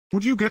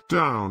Would you get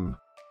down?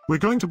 We're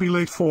going to be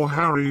late for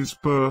Harry's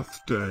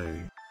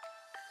birthday.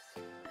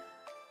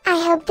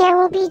 I hope there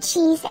will be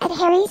cheese at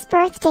Harry's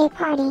birthday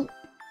party.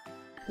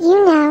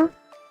 You know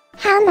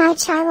how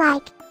much I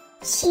like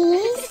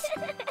cheese.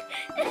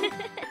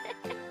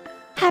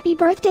 Happy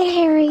birthday,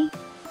 Harry.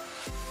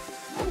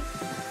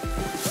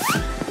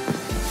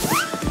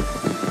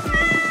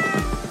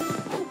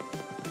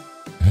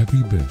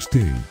 Happy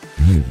birthday,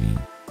 Harry.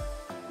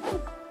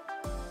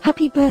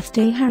 Happy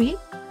birthday, Harry.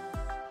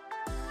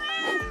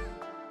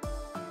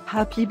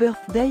 Happy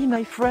birthday,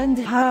 my friend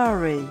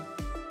Harry.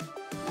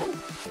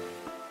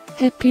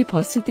 Happy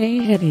birthday,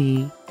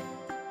 Harry.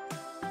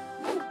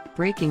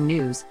 Breaking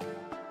news.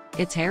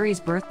 It's Harry's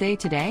birthday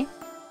today?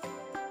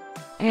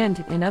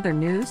 And in other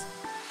news,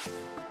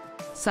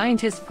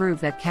 scientists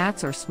prove that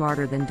cats are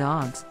smarter than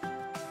dogs.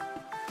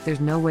 There's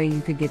no way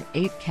you could get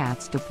 8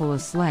 cats to pull a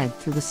sled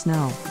through the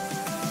snow.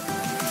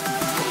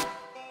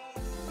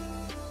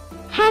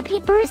 Happy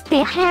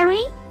birthday,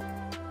 Harry.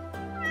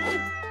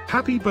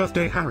 Happy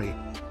birthday, Harry.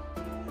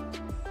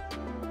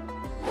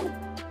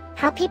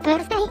 Happy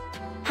birthday,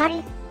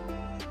 Harry.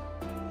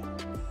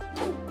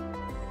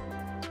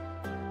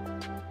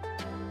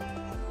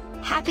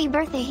 Happy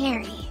birthday,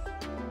 Harry.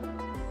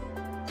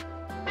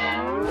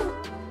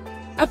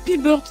 Happy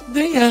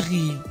birthday,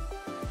 Harry.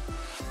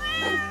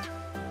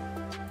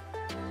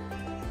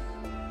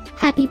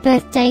 Happy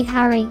birthday,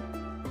 Harry.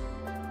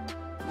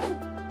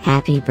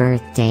 Happy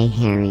birthday,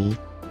 Harry.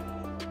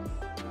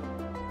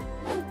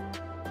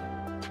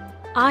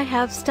 I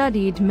have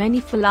studied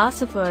many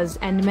philosophers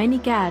and many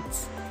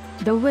cats.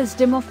 The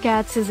wisdom of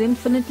cats is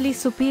infinitely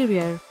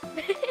superior.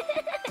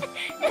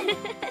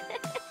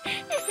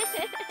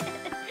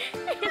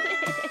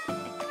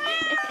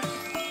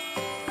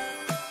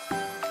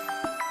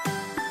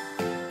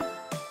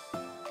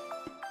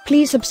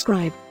 Please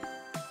subscribe,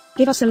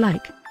 give us a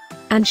like,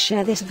 and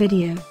share this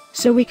video,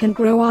 so we can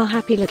grow our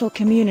happy little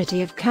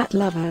community of cat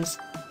lovers.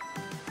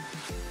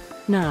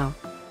 Now,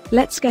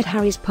 let's get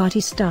Harry's party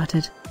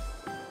started.